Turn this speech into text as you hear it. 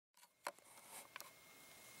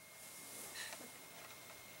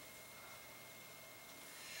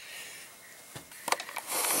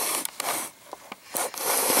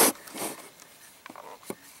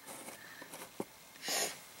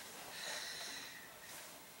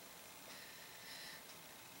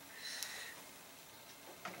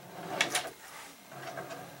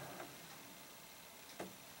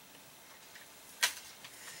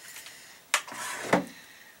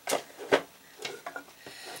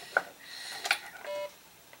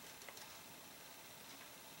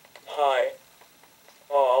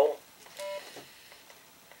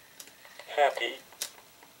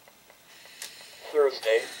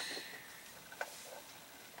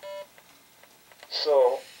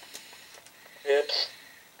So, it's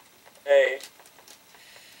a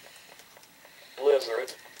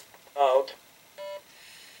blizzard out.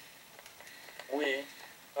 We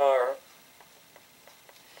are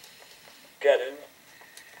getting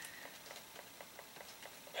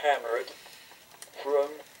hammered from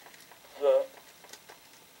the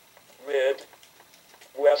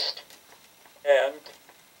Midwest and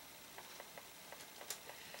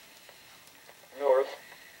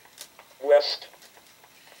Northwest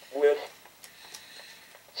with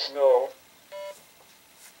snow.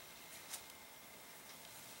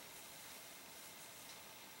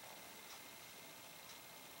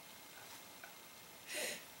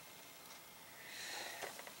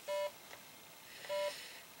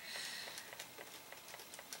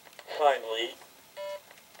 Finally,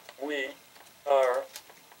 we are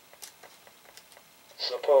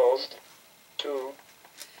supposed to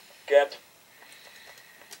get,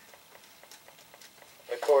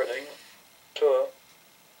 according to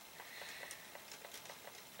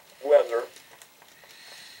Weather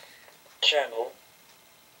Channel,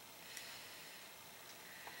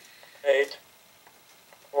 8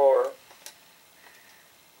 or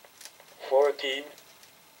 14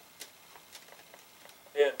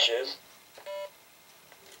 inches,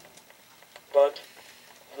 but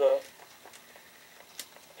the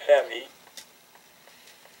heavy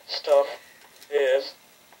stuff is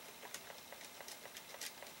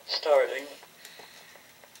starting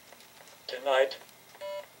tonight.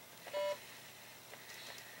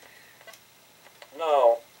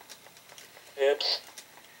 Now, it's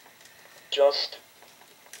just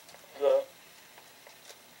the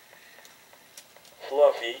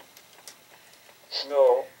fluffy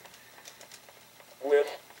snow with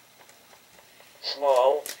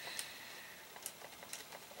small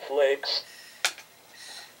flakes.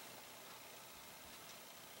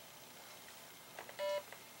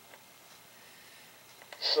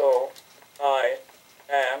 So, I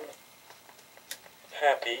am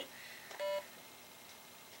happy.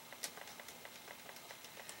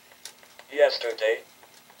 Yesterday,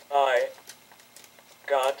 I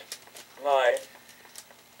got my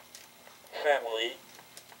family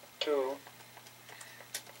to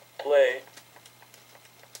play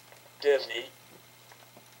Disney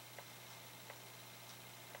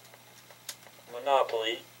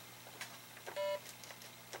Monopoly.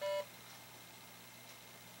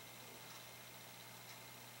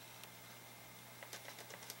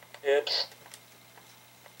 It's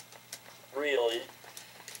really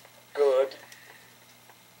good.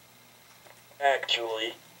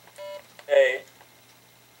 Actually, a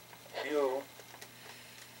few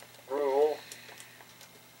rule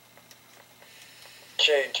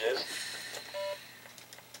changes,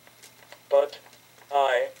 but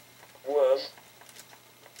I was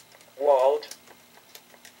Walt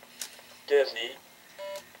Disney.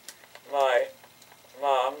 My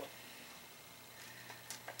mom,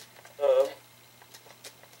 of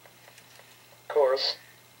course,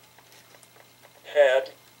 had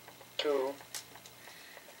to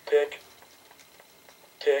pick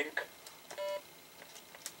Tink.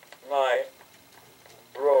 My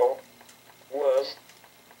bro was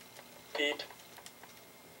Pete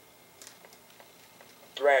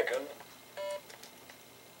Dragon,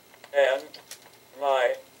 and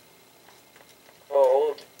my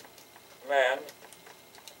old man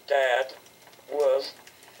dad was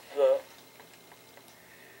the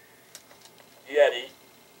Yeti.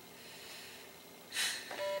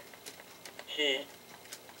 He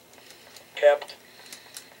kept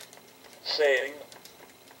saying,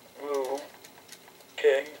 "Move,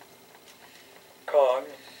 King Kong,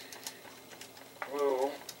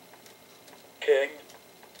 move, King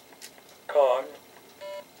Kong."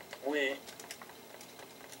 We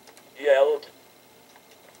yelled,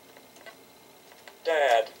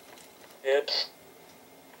 "Dad, it's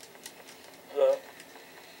the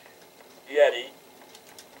Yeti,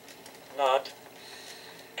 not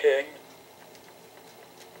King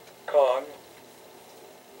Kong."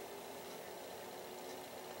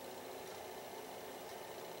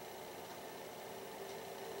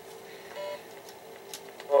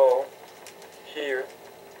 Oh, here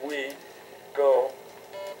we go.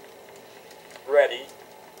 Ready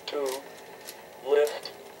to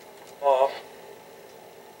lift off.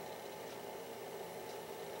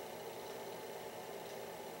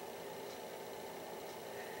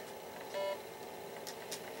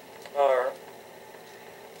 Our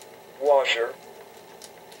washer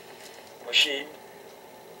machine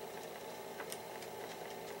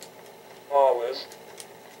always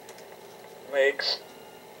makes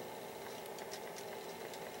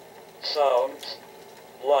sounds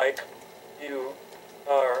like You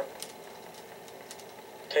are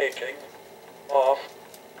taking off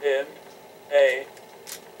in a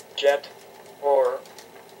jet or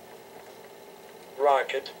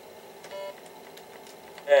rocket,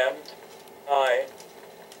 and I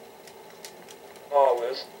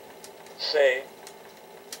always say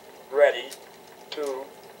ready to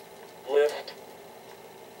lift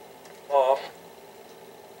off.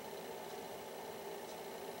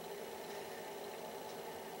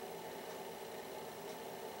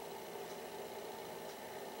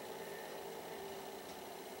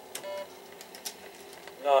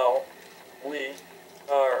 Now we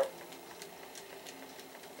are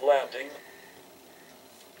landing.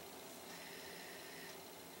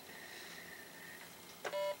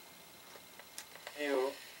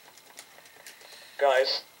 You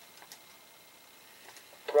guys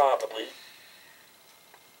probably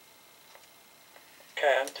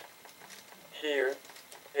can't hear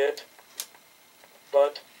it,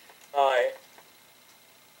 but I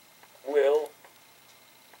will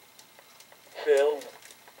film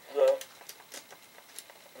the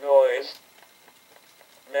noise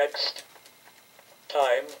next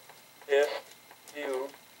time if you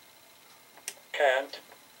can't.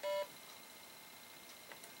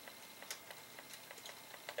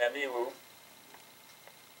 Anywho.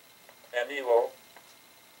 Anywho.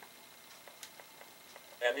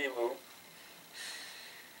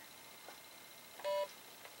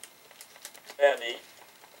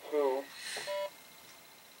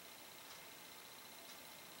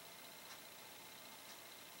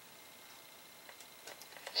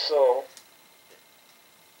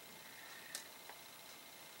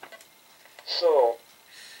 So,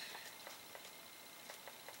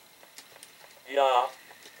 yeah,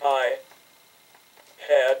 I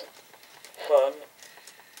had fun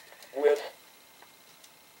with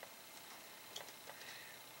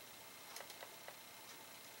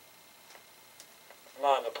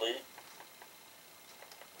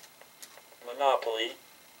Monopoly.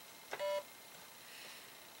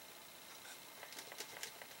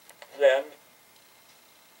 Then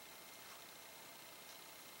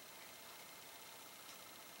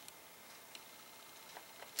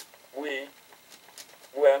we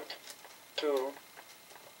went to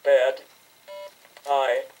bed.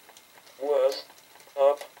 I was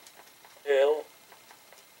up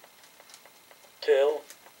till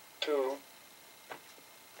 2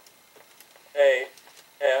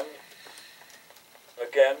 a.m.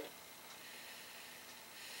 again.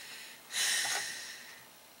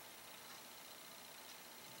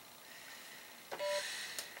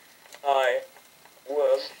 I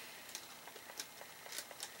was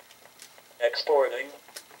exporting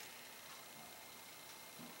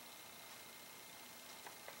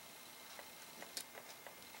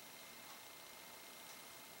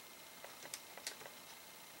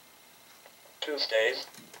Tuesdays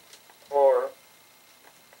or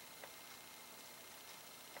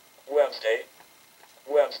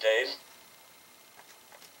Wednesdays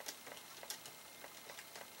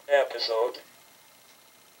episode.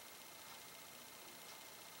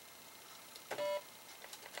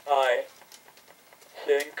 I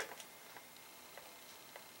think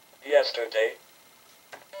yesterday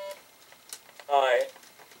I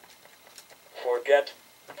forget.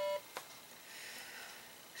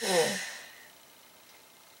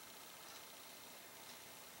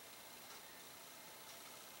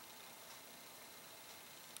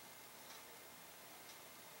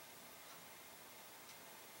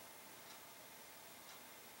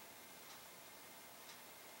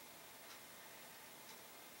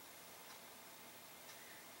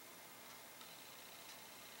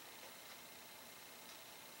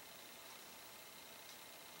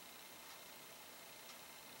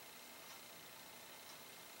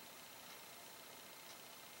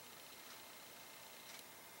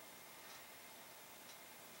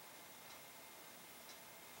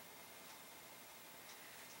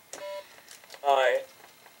 I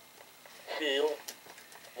feel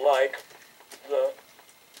like the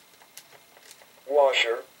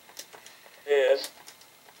washer is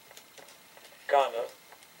gonna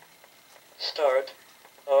start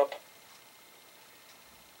up.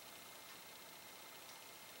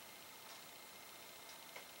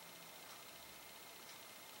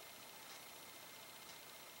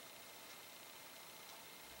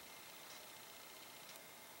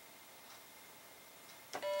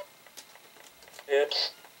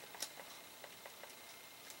 It's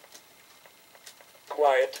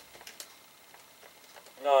quiet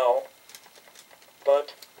now,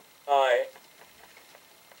 but I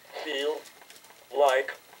feel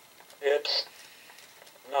like it's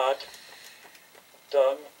not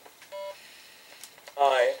done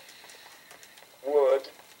I would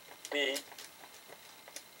be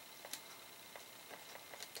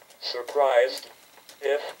surprised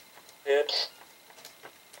if it's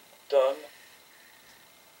done.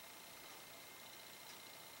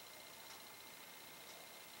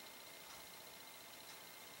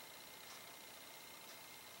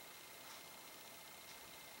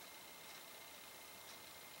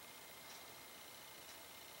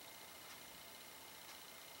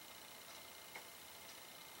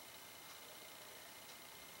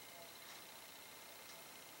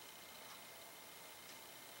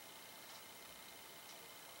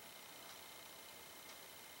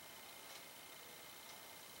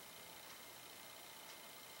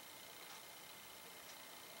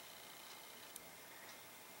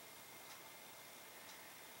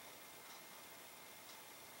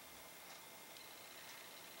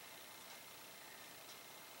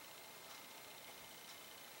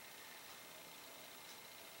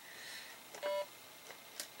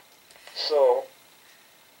 So,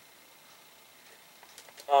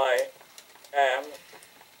 I am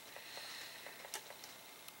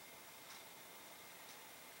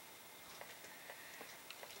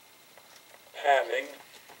having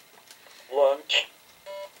lunch.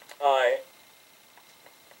 I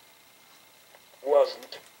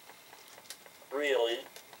wasn't really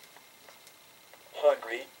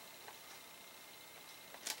hungry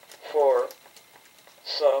for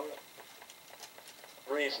some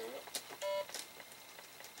reason.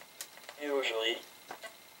 Usually,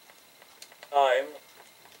 I'm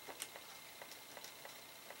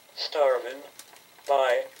starving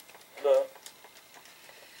by the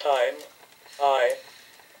time I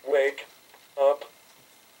wake up.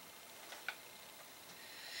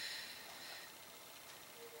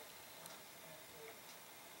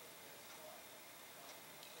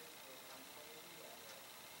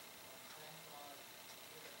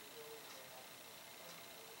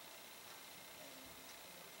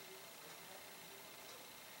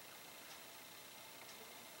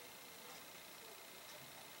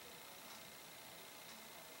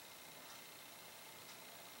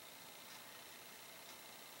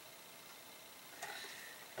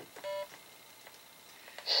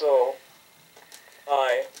 So,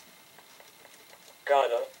 I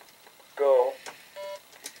gotta go,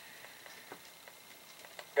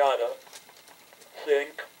 gotta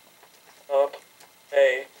think up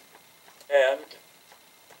a and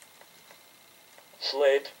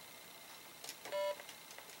slate.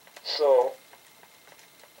 So,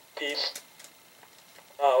 peace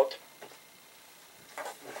out.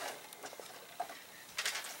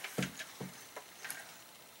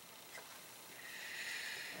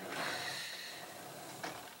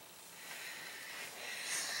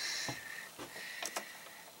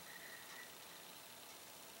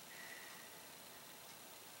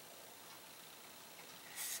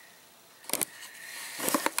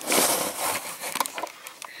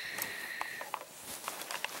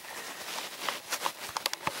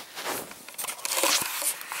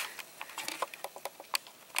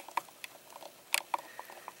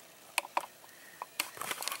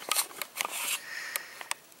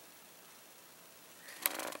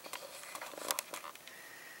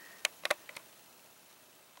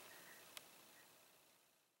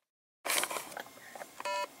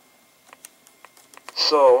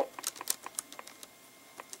 So,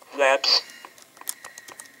 that's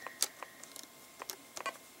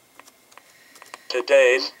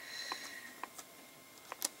today's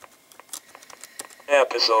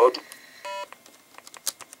episode.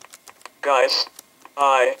 Guys,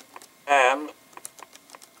 I am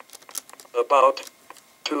about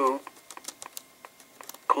to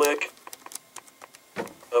click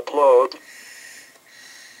upload.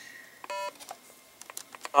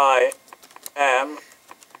 I am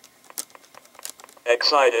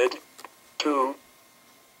excited to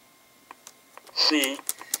see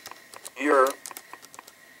your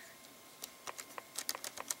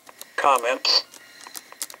comments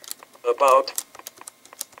about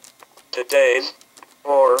today's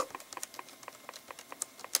or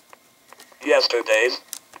yesterday's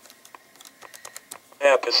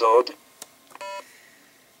episode.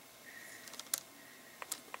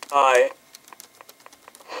 I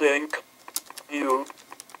think you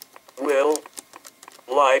will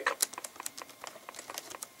like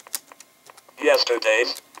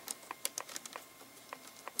yesterday's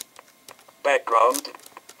background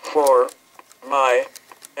for my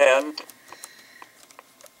end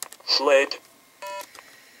slate.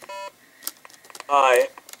 I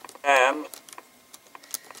am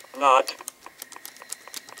not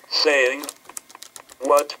saying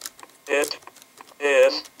what it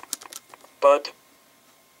is, but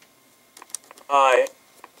I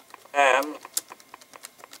am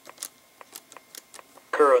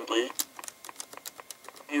currently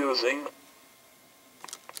using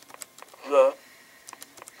the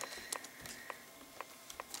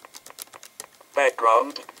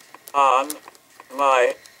background on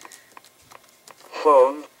my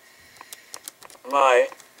phone, my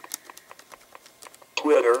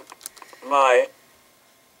Twitter, my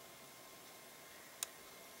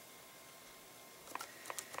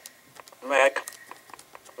Mac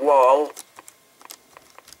wall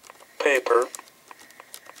paper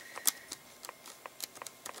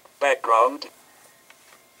background.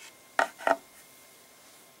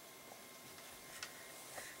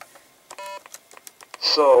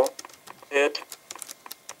 So it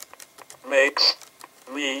makes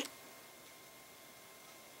me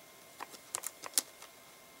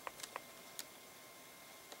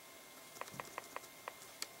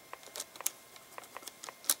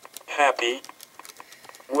happy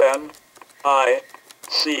when I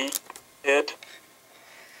see it.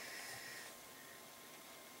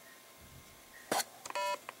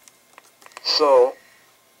 So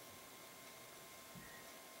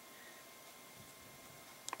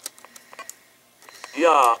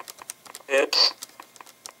yeah, it's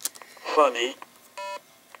funny.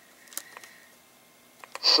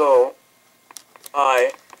 So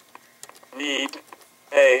I need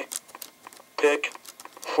a pick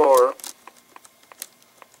for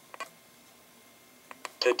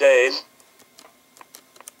today's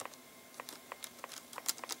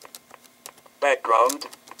background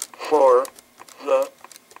for the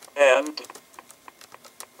end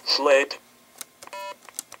slate.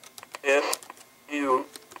 If you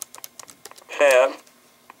have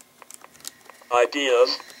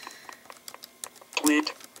ideas,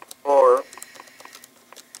 tweet or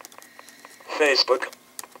Facebook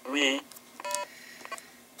me.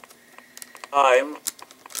 I'm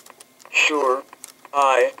sure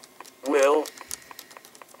I will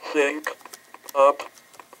think up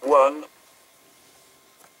one.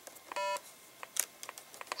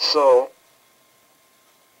 So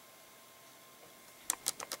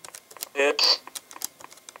it's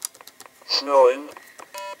snowing.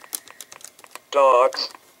 Dogs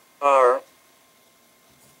are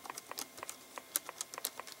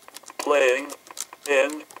playing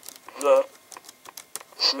in the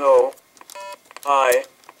snow. I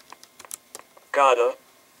gotta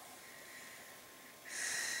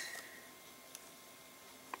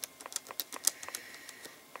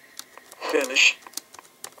finish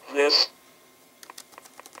this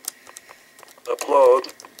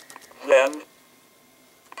upload, then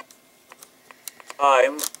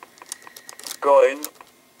I'm going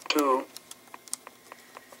to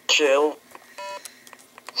chill.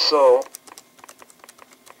 So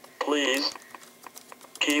please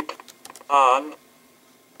keep on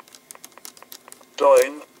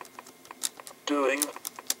doing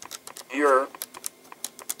your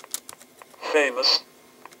famous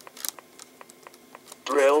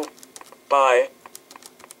drill by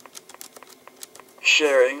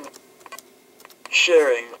sharing.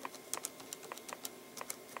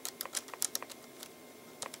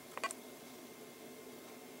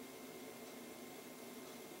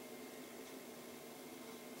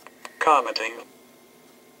 Commenting.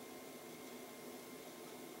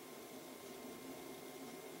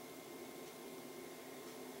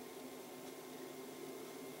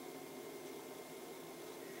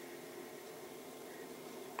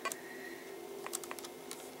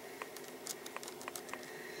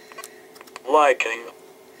 Liking.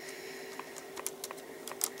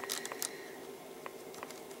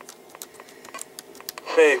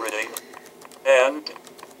 Favoriting. And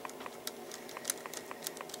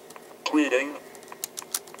tweeting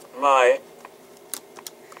my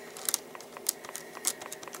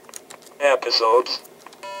episodes.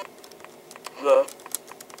 The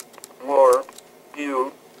more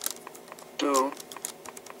you do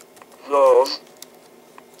those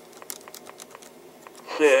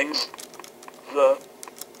things, the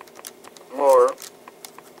more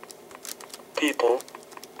people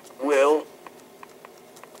will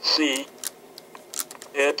see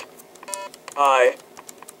it. I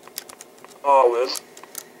always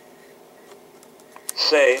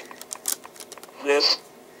say this: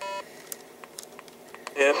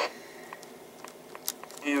 if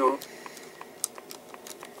you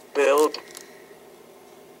build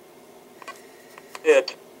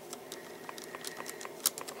it,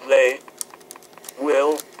 they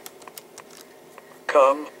will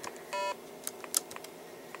come.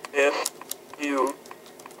 If you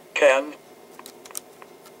can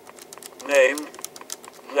name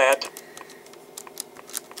that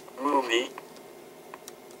movie,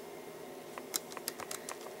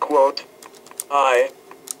 I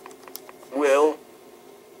will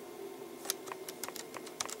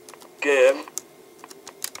give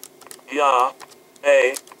ya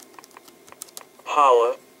a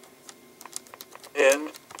holla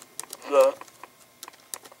in the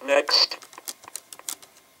next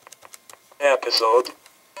episode.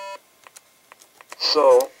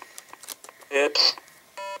 So it's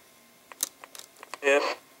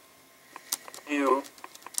if you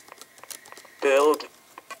build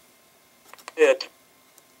it,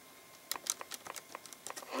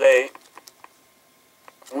 they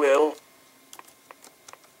will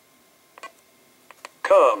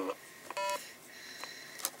come.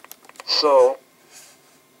 So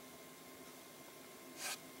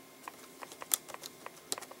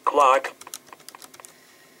clock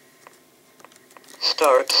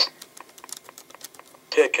starts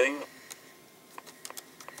ticking.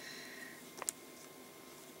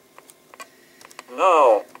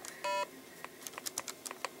 Now.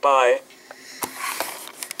 Bye.